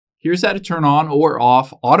Here's how to turn on or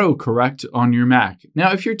off autocorrect on your Mac.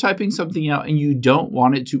 Now, if you're typing something out and you don't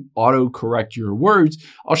want it to autocorrect your words,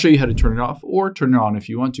 I'll show you how to turn it off or turn it on if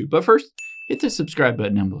you want to. But first, hit the subscribe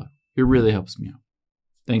button down below. It really helps me out.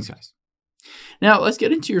 Thanks, guys. Now, let's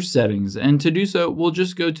get into your settings. And to do so, we'll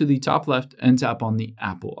just go to the top left and tap on the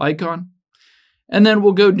Apple icon. And then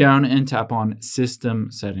we'll go down and tap on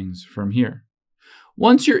System Settings from here.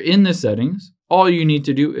 Once you're in the settings, all you need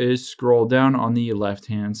to do is scroll down on the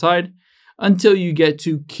left-hand side until you get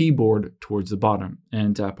to Keyboard towards the bottom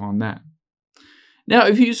and tap on that. Now,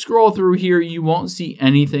 if you scroll through here, you won't see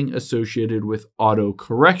anything associated with auto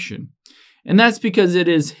correction, and that's because it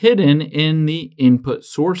is hidden in the input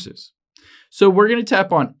sources. So we're going to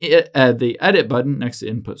tap on the Edit button next to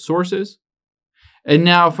Input Sources. And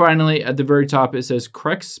now finally at the very top, it says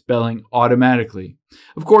correct spelling automatically.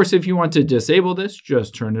 Of course, if you want to disable this,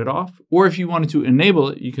 just turn it off. Or if you wanted to enable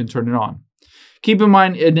it, you can turn it on. Keep in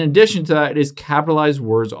mind, in addition to that, it is capitalized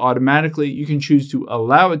words automatically. You can choose to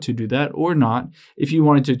allow it to do that or not. If you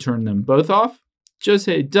wanted to turn them both off, just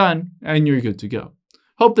hit done and you're good to go.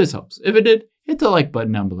 Hope this helps. If it did, hit the like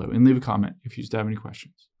button down below and leave a comment if you still have any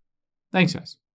questions. Thanks, guys.